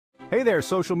Hey there,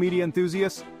 social media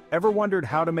enthusiasts! Ever wondered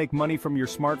how to make money from your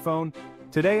smartphone?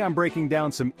 Today I'm breaking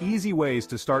down some easy ways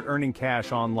to start earning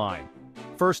cash online.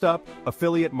 First up,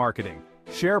 affiliate marketing.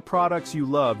 Share products you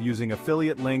love using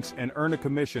affiliate links and earn a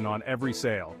commission on every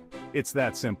sale. It's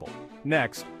that simple.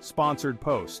 Next, sponsored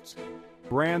posts.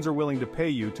 Brands are willing to pay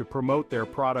you to promote their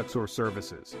products or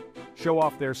services. Show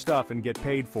off their stuff and get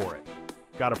paid for it.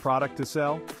 Got a product to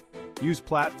sell? Use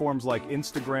platforms like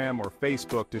Instagram or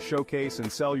Facebook to showcase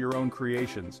and sell your own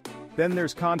creations. Then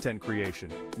there's content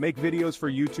creation. Make videos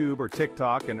for YouTube or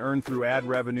TikTok and earn through ad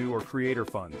revenue or creator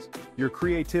funds. Your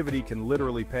creativity can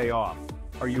literally pay off.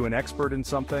 Are you an expert in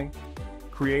something?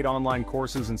 Create online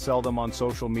courses and sell them on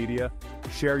social media.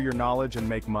 Share your knowledge and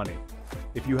make money.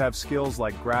 If you have skills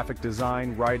like graphic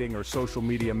design, writing, or social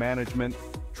media management,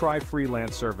 try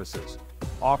freelance services.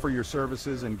 Offer your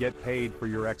services and get paid for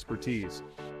your expertise.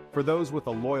 For those with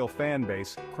a loyal fan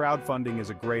base, crowdfunding is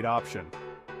a great option.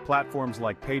 Platforms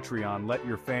like Patreon let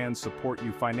your fans support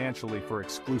you financially for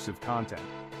exclusive content.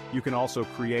 You can also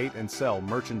create and sell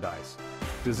merchandise.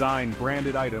 Design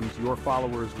branded items your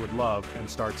followers would love and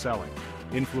start selling.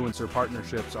 Influencer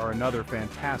partnerships are another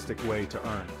fantastic way to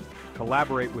earn.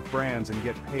 Collaborate with brands and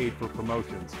get paid for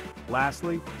promotions.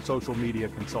 Lastly, social media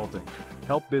consulting.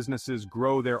 Help businesses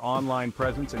grow their online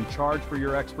presence and charge for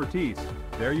your expertise.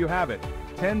 There you have it.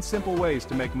 10 simple ways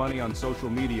to make money on social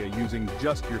media using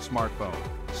just your smartphone.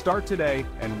 Start today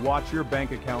and watch your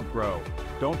bank account grow.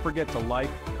 Don't forget to like,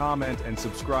 comment, and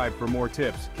subscribe for more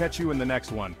tips. Catch you in the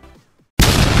next one.